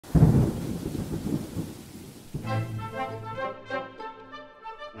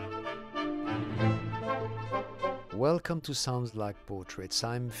Welcome to Sounds Like Portraits.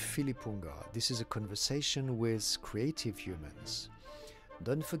 I'm Philippe Ungar. This is a conversation with creative humans.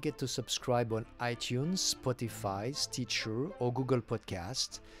 Don't forget to subscribe on iTunes, Spotify, Stitcher, or Google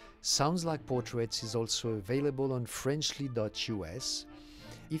Podcast. Sounds Like Portraits is also available on Frenchly.us.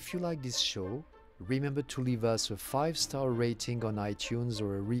 If you like this show, remember to leave us a 5-star rating on iTunes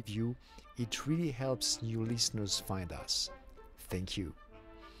or a review. It really helps new listeners find us. Thank you.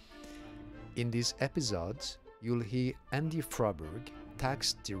 In this episode, you'll hear Andy Froberg,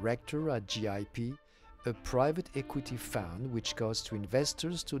 Tax Director at GIP, a private equity fund which goes to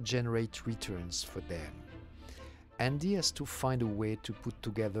investors to generate returns for them. Andy has to find a way to put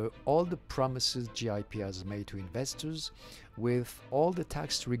together all the promises GIP has made to investors with all the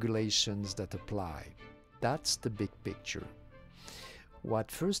tax regulations that apply. That's the big picture.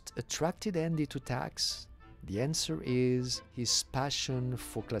 What first attracted Andy to tax? The answer is his passion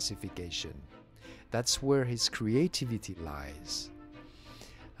for classification. That's where his creativity lies.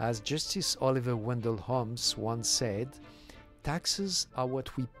 As Justice Oliver Wendell Holmes once said, taxes are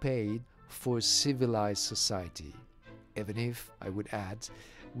what we paid for a civilized society. Even if, I would add,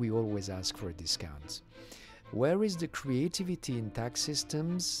 we always ask for a discount. Where is the creativity in tax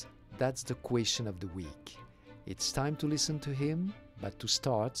systems? That's the question of the week. It's time to listen to him, but to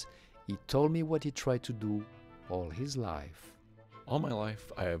start, he told me what he tried to do all his life. All my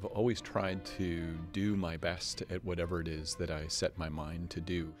life, I have always tried to do my best at whatever it is that I set my mind to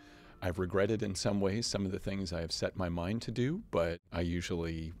do. I've regretted in some ways some of the things I have set my mind to do, but I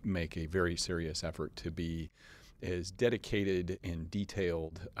usually make a very serious effort to be as dedicated and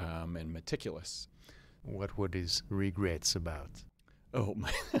detailed and meticulous. What were his regrets about?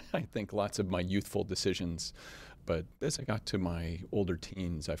 I think lots of my youthful decisions. But as I got to my older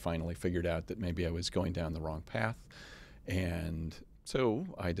teens, I finally figured out that maybe I was going down the wrong path. And so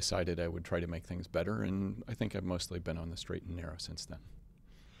I decided I would try to make things better, and I think I've mostly been on the straight and narrow since then.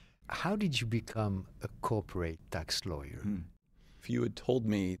 How did you become a corporate tax lawyer? If you had told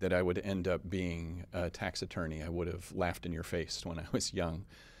me that I would end up being a tax attorney, I would have laughed in your face when I was young.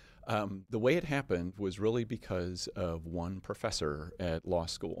 The way it happened was really because of one professor at law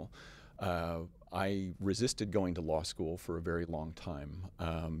school. I resisted going to law school for a very long time.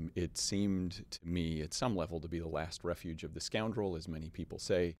 It seemed to me at some level to be the last refuge of the scoundrel, as many people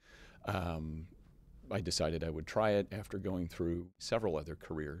say. I decided I would try it after going through several other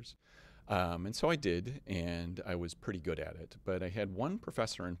careers. And so I did, and I was pretty good at it. But I had one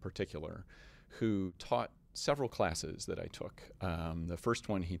professor in particular who taught several classes that I took. The first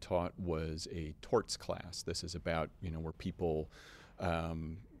one he taught was a torts class. This is about, where people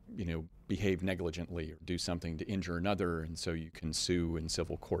behave negligently or do something to injure another, and so you can sue in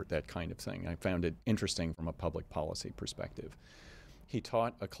civil court, that kind of thing. I found it interesting from a public policy perspective. He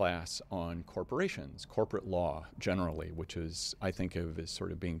taught a class on corporations, corporate law generally, which is, I think of as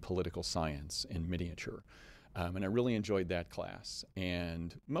sort of being political science in miniature. And I really enjoyed that class.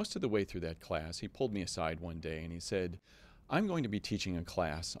 And most of the way through that class, he pulled me aside one day and he said, I'm going to be teaching a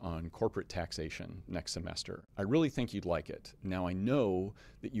class on corporate taxation next semester. I really think you'd like it. Now, I know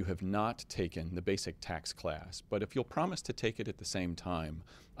that you have not taken the basic tax class, but if you'll promise to take it at the same time,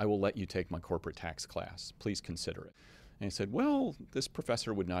 I will let you take my corporate tax class. Please consider it. And I said, well, this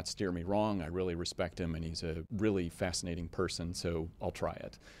professor would not steer me wrong. I really respect him, and he's a really fascinating person, so I'll try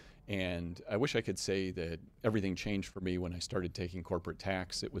it. And I wish I could say that everything changed for me when I started taking corporate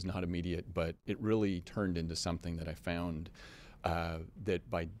tax. It was not immediate, but it really turned into something that I found that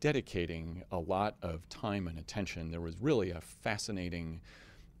by dedicating a lot of time and attention, there was really a fascinating,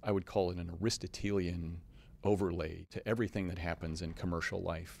 I would call it an Aristotelian overlay to everything that happens in commercial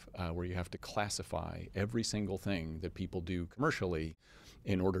life, where you have to classify every single thing that people do commercially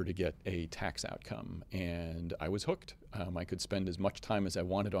in order to get a tax outcome. And I was hooked. I could spend as much time as I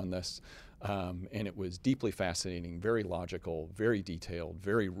wanted on this, and it was deeply fascinating, very logical, very detailed,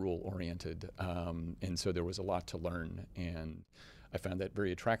 very rule-oriented, and so there was a lot to learn, and I found that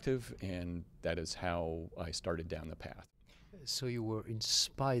very attractive, and that is how I started down the path. So you were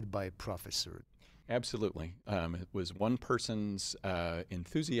inspired by a professor. Absolutely. It was one person's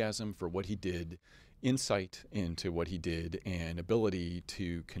enthusiasm for what he did, insight into what he did, and ability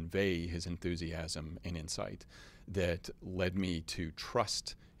to convey his enthusiasm and insight that led me to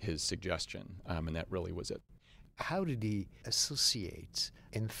trust his suggestion, and that really was it. How did he associate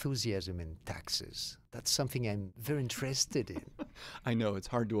enthusiasm and taxes? That's something I'm very interested in. I know it's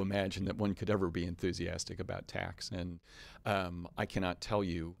hard to imagine that one could ever be enthusiastic about tax. And I cannot tell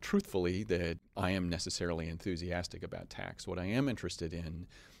you truthfully that I am necessarily enthusiastic about tax. What I am interested in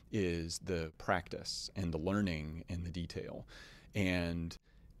is the practice and the learning and the detail. And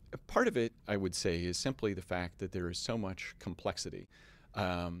Part of it, I would say, is simply the fact that there is so much complexity.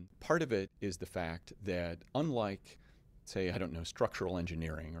 Part of it is the fact that unlike, say, I don't know, structural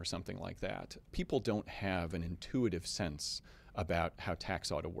engineering or something like that, people don't have an intuitive sense about how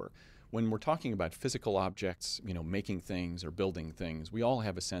tax ought to work. When we're talking about physical objects, making things or building things, we all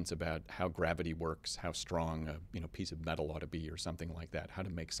have a sense about how gravity works, how strong a piece of metal ought to be or something like that, how to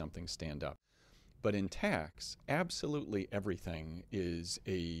make something stand up. But in tax, absolutely everything is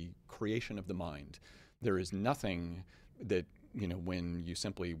a creation of the mind. There is nothing that, when you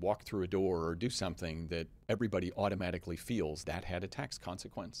simply walk through a door or do something that everybody automatically feels that had a tax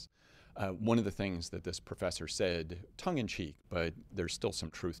consequence. One of the things that this professor said, tongue-in-cheek, but there's still some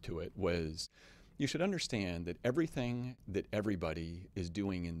truth to it, was you should understand that everything that everybody is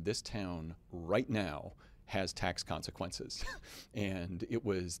doing in this town right now has tax consequences. And it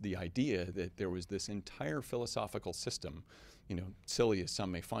was the idea that there was this entire philosophical system, silly as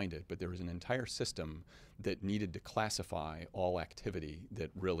some may find it, but there was an entire system that needed to classify all activity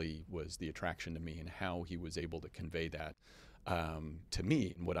that really was the attraction to me, and how he was able to convey that to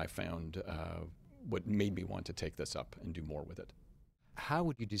me, and what I found, what made me want to take this up and do more with it. How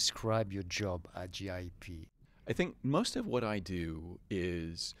would you describe your job at GIP? I think most of what I do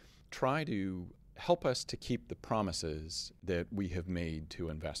is try to help us to keep the promises that we have made to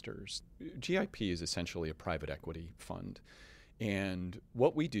investors. GIP is essentially a private equity fund. And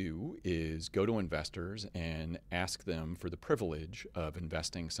what we do is go to investors and ask them for the privilege of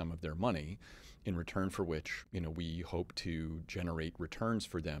investing some of their money, in return for which, we hope to generate returns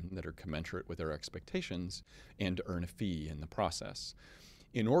for them that are commensurate with their expectations and to earn a fee in the process.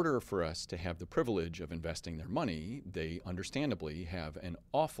 In order for us to have the privilege of investing their money, they understandably have an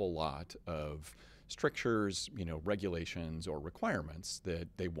awful lot of strictures, regulations or requirements that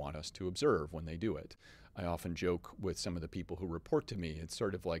they want us to observe when they do it. I often joke with some of the people who report to me, it's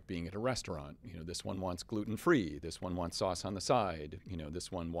sort of like being at a restaurant. This one wants gluten-free, this one wants sauce on the side,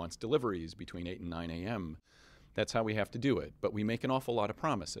 this one wants deliveries between 8 and 9 a.m. That's how we have to do it, but we make an awful lot of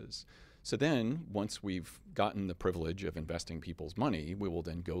promises. So then, once we've gotten the privilege of investing people's money, we will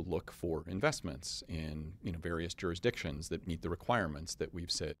then go look for investments in various jurisdictions that meet the requirements that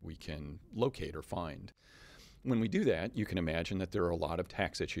we've said we can locate or find. When we do that, you can imagine that there are a lot of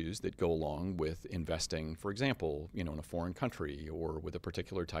tax issues that go along with investing, for example, in a foreign country or with a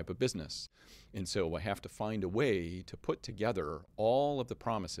particular type of business. And so I have to find a way to put together all of the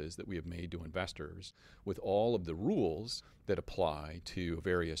promises that we have made to investors with all of the rules that apply to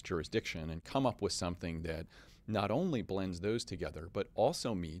various jurisdictions, and come up with something that not only blends those together, but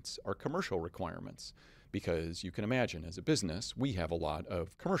also meets our commercial requirements. Because you can imagine, as a business, we have a lot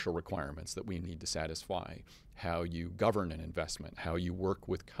of commercial requirements that we need to satisfy. How you govern an investment, how you work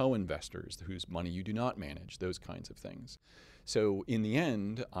with co-investors whose money you do not manage, those kinds of things. So in the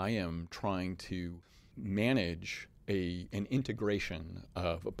end, I am trying to manage an integration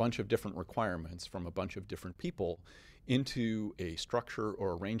of a bunch of different requirements from a bunch of different people into a structure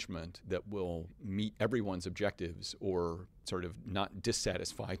or arrangement that will meet everyone's objectives or sort of not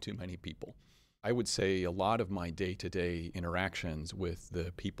dissatisfy too many people. I would say a lot of my day-to-day interactions with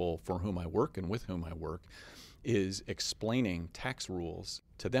the people for whom I work and with whom I work is explaining tax rules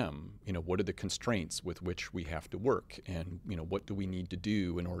to them. What are the constraints with which we have to work, and what do we need to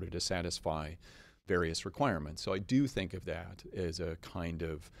do in order to satisfy various requirements. So I do think of that as a kind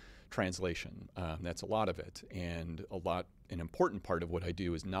of translation. That's a lot of it, and an important part of what I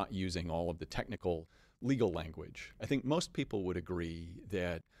do is not using all of the technical legal language. I think most people would agree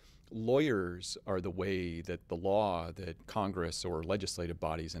that lawyers are the way that the law that Congress or legislative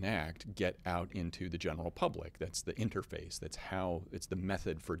bodies enact get out into the general public. That's the interface. It's the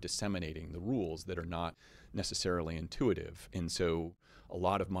method for disseminating the rules that are not necessarily intuitive. And so a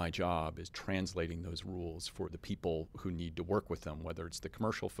lot of my job is translating those rules for the people who need to work with them, whether it's the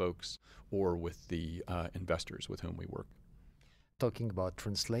commercial folks or with the investors with whom we work. Talking about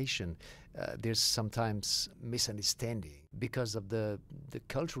translation, there's sometimes misunderstanding because of the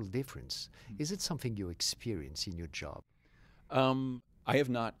cultural difference. Is it something you experience in your job? I have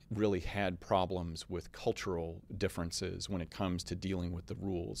not really had problems with cultural differences when it comes to dealing with the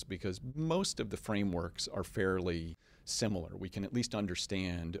rules, because most of the frameworks are fairly similar. We can at least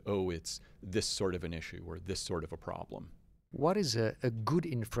understand, it's this sort of an issue or this sort of a problem. What is a good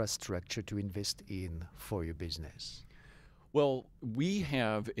infrastructure to invest in for your business? Well, we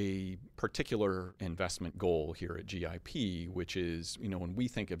have a particular investment goal here at GIP, which is, when we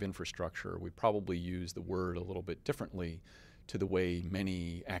think of infrastructure, we probably use the word a little bit differently to the way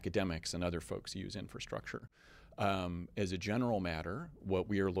many academics and other folks use infrastructure. As a general matter, what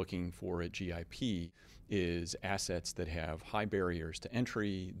we are looking for at GIP is assets that have high barriers to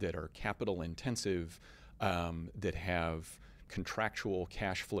entry, that are capital intensive, that have contractual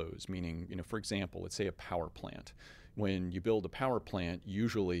cash flows, meaning, for example, let's say a power plant. When you build a power plant,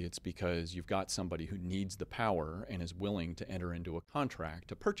 usually it's because you've got somebody who needs the power and is willing to enter into a contract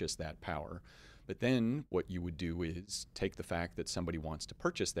to purchase that power. But then what you would do is take the fact that somebody wants to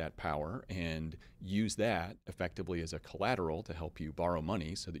purchase that power and use that effectively as a collateral to help you borrow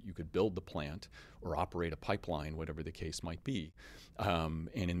money so that you could build the plant or operate a pipeline, whatever the case might be. And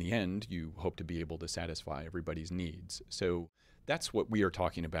in the end, you hope to be able to satisfy everybody's needs. So that's what we are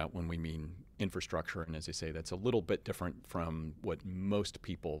talking about when we mean infrastructure. And as I say, that's a little bit different from what most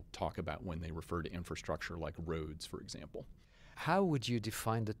people talk about when they refer to infrastructure, like roads, for example. How would you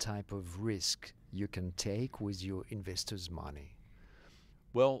define the type of risk you can take with your investors' money?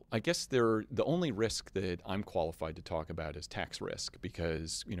 Well, I guess the only risk that I'm qualified to talk about is tax risk,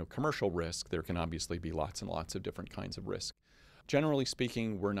 because, commercial risk, there can obviously be lots and lots of different kinds of risk. Generally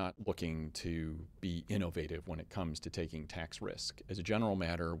speaking, we're not looking to be innovative when it comes to taking tax risk. As a general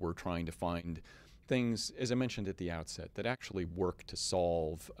matter, we're trying to find things, as I mentioned at the outset, that actually work to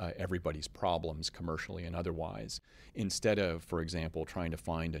solve everybody's problems commercially and otherwise, instead of, for example, trying to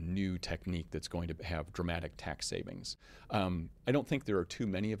find a new technique that's going to have dramatic tax savings. I don't think there are too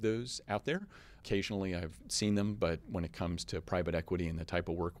many of those out there. Occasionally I've seen them, but when it comes to private equity and the type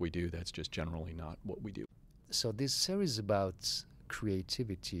of work we do, that's just generally not what we do. So this series about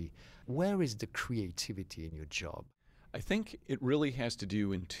creativity, where is the creativity in your job? I think it really has to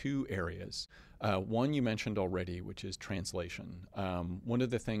do in two areas. One you mentioned already, which is translation. One of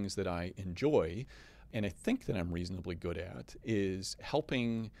the things that I enjoy, and I think that I'm reasonably good at, is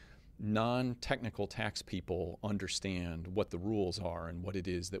helping non-technical tax people understand what the rules are and what it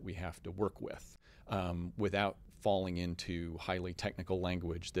is that we have to work with, without falling into highly technical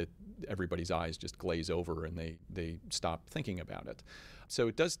language that everybody's eyes just glaze over and they stop thinking about it. So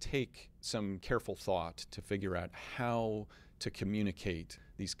it does take some careful thought to figure out how to communicate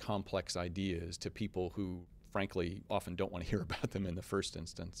these complex ideas to people who, frankly, often don't want to hear about them in the first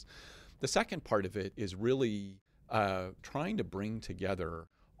instance. The second part of it is really trying to bring together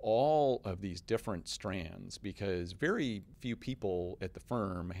all of these different strands, because very few people at the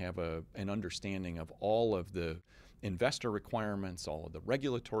firm have an understanding of all of the investor requirements, all of the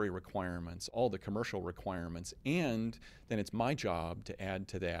regulatory requirements, all the commercial requirements, and then it's my job to add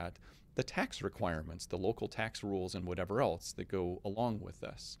to that the tax requirements, the local tax rules, and whatever else that go along with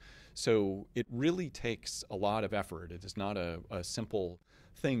this. So it really takes a lot of effort. It is not a simple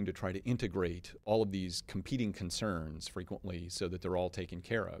thing to try to integrate all of these competing concerns frequently so that they're all taken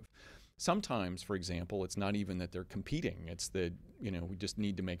care of. Sometimes, for example, it's not even that they're competing. It's that, we just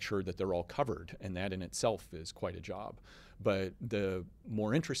need to make sure that they're all covered, and that in itself is quite a job. But the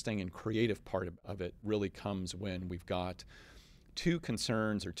more interesting and creative part of it really comes when we've got two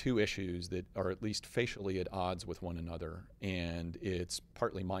concerns or two issues that are at least facially at odds with one another, and it's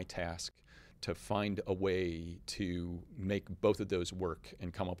partly my task to find a way to make both of those work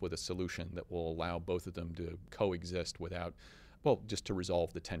and come up with a solution that will allow both of them to coexist without, just to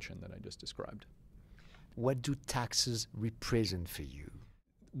resolve the tension that I just described. What do taxes represent for you?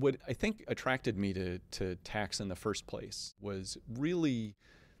 What I think attracted me to tax in the first place was really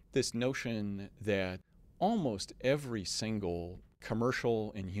this notion that almost every single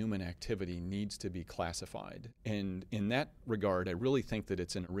commercial and human activity needs to be classified. And in that regard, I really think that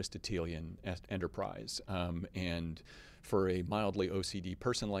it's an Aristotelian enterprise. And for a mildly OCD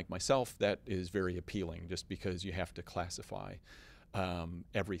person like myself, that is very appealing, just because you have to classify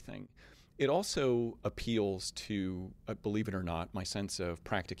everything. It also appeals to, believe it or not, my sense of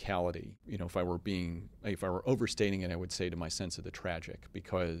practicality. If I were overstating it, I would say to my sense of the tragic,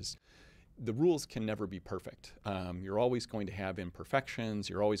 because the rules can never be perfect. You're always going to have imperfections.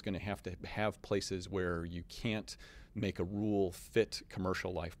 You're always going to have places where you can't make a rule fit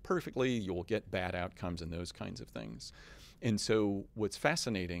commercial life perfectly. You'll get bad outcomes and those kinds of things. And so what's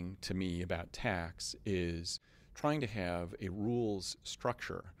fascinating to me about tax is trying to have a rules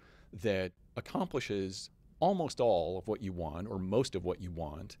structure that accomplishes almost all of what you want, or most of what you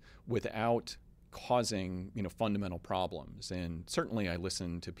want, without causing fundamental problems. And certainly I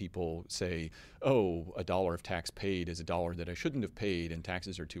listen to people say, $1 of tax paid is $1 that I shouldn't have paid, and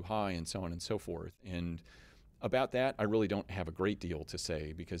taxes are too high, and so on and so forth. And about that, I really don't have a great deal to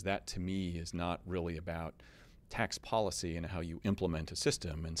say, because that to me is not really about tax policy and how you implement a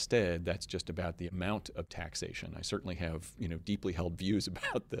system. Instead, that's just about the amount of taxation. I certainly have deeply held views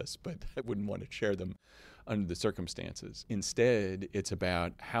about this, but I wouldn't want to share them under the circumstances. Instead, it's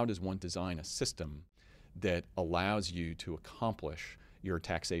about how does one design a system that allows you to accomplish your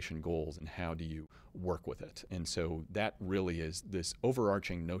taxation goals, and how do you work with it. And so that really is this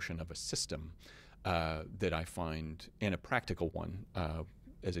overarching notion of a system that I find, and a practical one.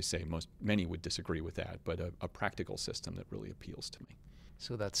 As I say, many would disagree with that, but a practical system that really appeals to me.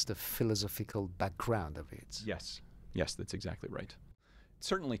 So that's the philosophical background of it. Yes, that's exactly right.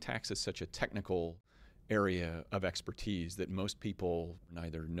 Certainly tax is such a technical area of expertise that most people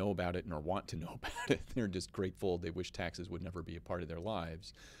neither know about it nor want to know about it. They're just grateful. They wish taxes would never be a part of their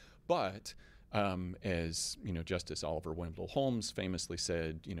lives. But as Justice Oliver Wendell Holmes famously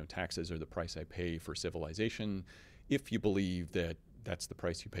said, taxes are the price I pay for civilization. If you believe that that's the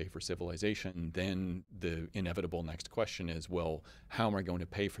price you pay for civilization, then the inevitable next question is, well, how am I going to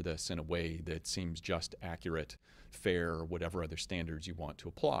pay for this in a way that seems just, accurate, fair, whatever other standards you want to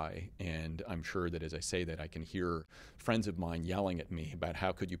apply? And I'm sure that as I say that, I can hear friends of mine yelling at me about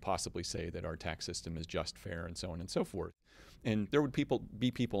how could you possibly say that our tax system is just, fair, and so on and so forth. And there would be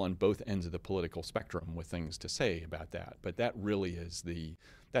people on both ends of the political spectrum with things to say about that. But that really is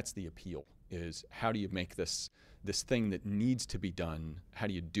that's the appeal, is how do you make this thing that needs to be done, how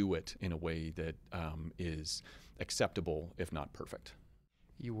do you do it in a way that is acceptable, if not perfect?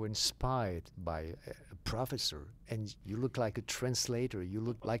 You were inspired by a professor, and you look like a translator. You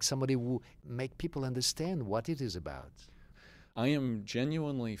look like somebody who make people understand what it is about. I am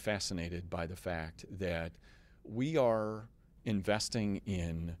genuinely fascinated by the fact that we are investing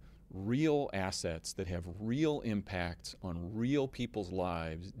in real assets that have real impacts on real people's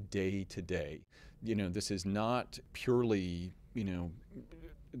lives day to day. This is not purely,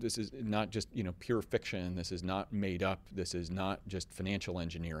 this is not just, pure fiction. This is not made up. This is not just financial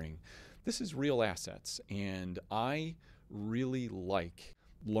engineering. This is real assets. And I really like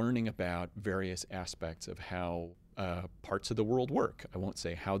learning about various aspects of how parts of the world work. I won't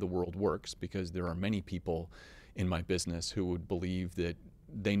say how the world works, because there are many people in my business who would believe that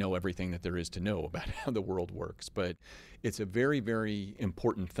they know everything that there is to know about how the world works. But it's a very, very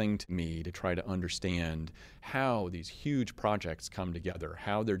important thing to me to try to understand how these huge projects come together,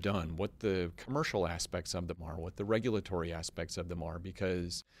 how they're done, what the commercial aspects of them are, what the regulatory aspects of them are,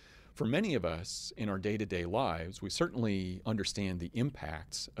 because for many of us in our day-to-day lives, we certainly understand the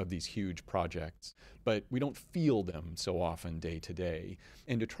impacts of these huge projects, but we don't feel them so often day to day.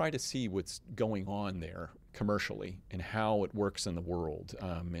 And to try to see what's going on there commercially and how it works in the world,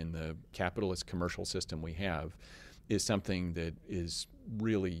 in the capitalist commercial system we have, is something that is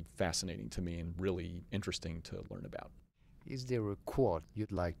really fascinating to me and really interesting to learn about. Is there a quote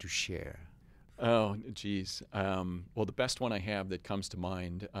you'd like to share? Oh, geez. Well, the best one I have that comes to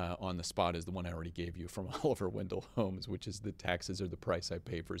mind on the spot is the one I already gave you from Oliver Wendell Holmes, which is the taxes are the price I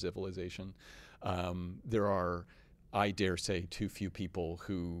pay for civilization. There are, I dare say, too few people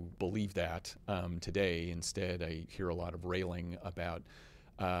who believe that today. Instead, I hear a lot of railing about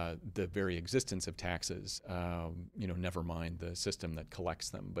the very existence of taxes, never mind the system that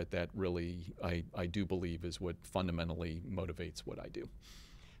collects them. But that really, I do believe, is what fundamentally motivates what I do.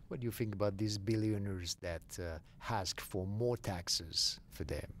 What do you think about these billionaires that ask for more taxes for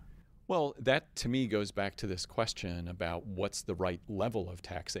them? Well, that to me goes back to this question about what's the right level of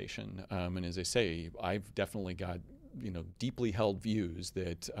taxation. And as I say, I've definitely got deeply held views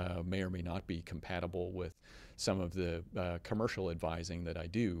that may or may not be compatible with some of the commercial advising that I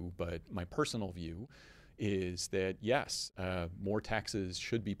do. But my personal view is that, yes, more taxes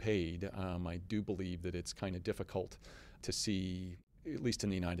should be paid. I do believe that it's kind of difficult to see, at least in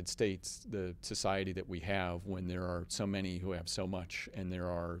the United States, the society that we have when there are so many who have so much and there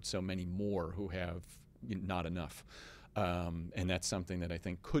are so many more who have not enough. And that's something that I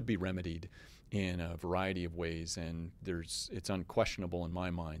think could be remedied in a variety of ways. And it's unquestionable in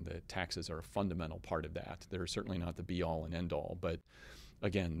my mind that taxes are a fundamental part of that. They're certainly not the be-all and end-all. But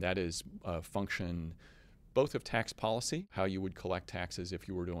again, that is a function both of tax policy, how you would collect taxes if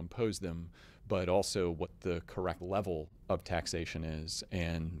you were to impose them, but also what the correct level of taxation is.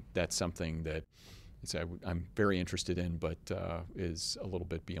 And that's something that I'm very interested in, but is a little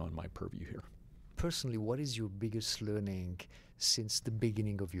bit beyond my purview here. Personally, what is your biggest learning since the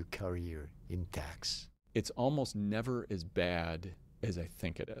beginning of your career in tax? It's almost never as bad as I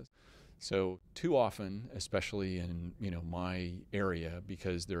think it is. So too often, especially in my area,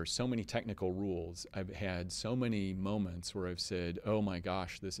 because there are so many technical rules, I've had so many moments where I've said, "Oh my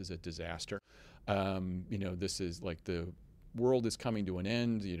gosh, this is a disaster. This is like the world is coming to an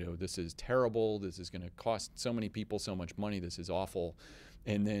end. This is terrible. This is going to cost so many people so much money. This is awful."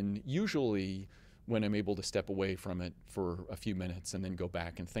 And then usually, when I'm able to step away from it for a few minutes and then go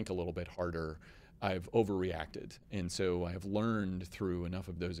back and think a little bit harder, I've overreacted. And so I've learned through enough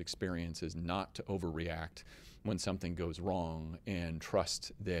of those experiences not to overreact when something goes wrong, and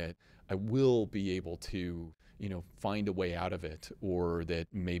trust that I will be able to, find a way out of it, or that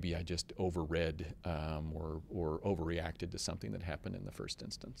maybe I just overread or overreacted to something that happened in the first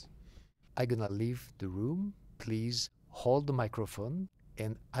instance. I'm gonna leave the room. Please hold the microphone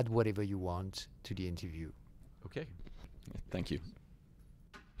and add whatever you want to the interview. Okay. Thank you.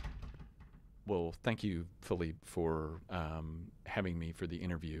 Well, thank you, Philippe, for having me for the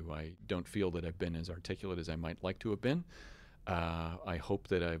interview. I don't feel that I've been as articulate as I might like to have been. I hope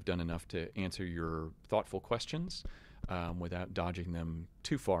that I've done enough to answer your thoughtful questions without dodging them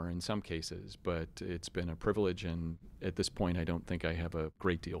too far in some cases. But it's been a privilege, and at this point, I don't think I have a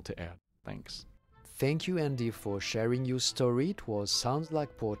great deal to add. Thanks. Thank you, Andy, for sharing your story. It was Sounds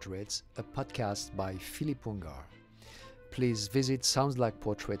Like Portraits, a podcast by Philippe Ungar. Please visit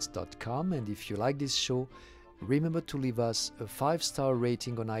soundslikeportraits.com, and if you like this show, remember to leave us a 5-star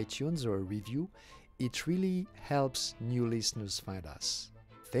rating on iTunes or a review. It really helps new listeners find us.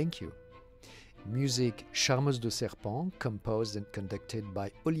 Thank you. Music Charmeuse de Serpent, composed and conducted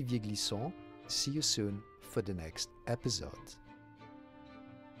by Olivier Glisson. See you soon for the next episode.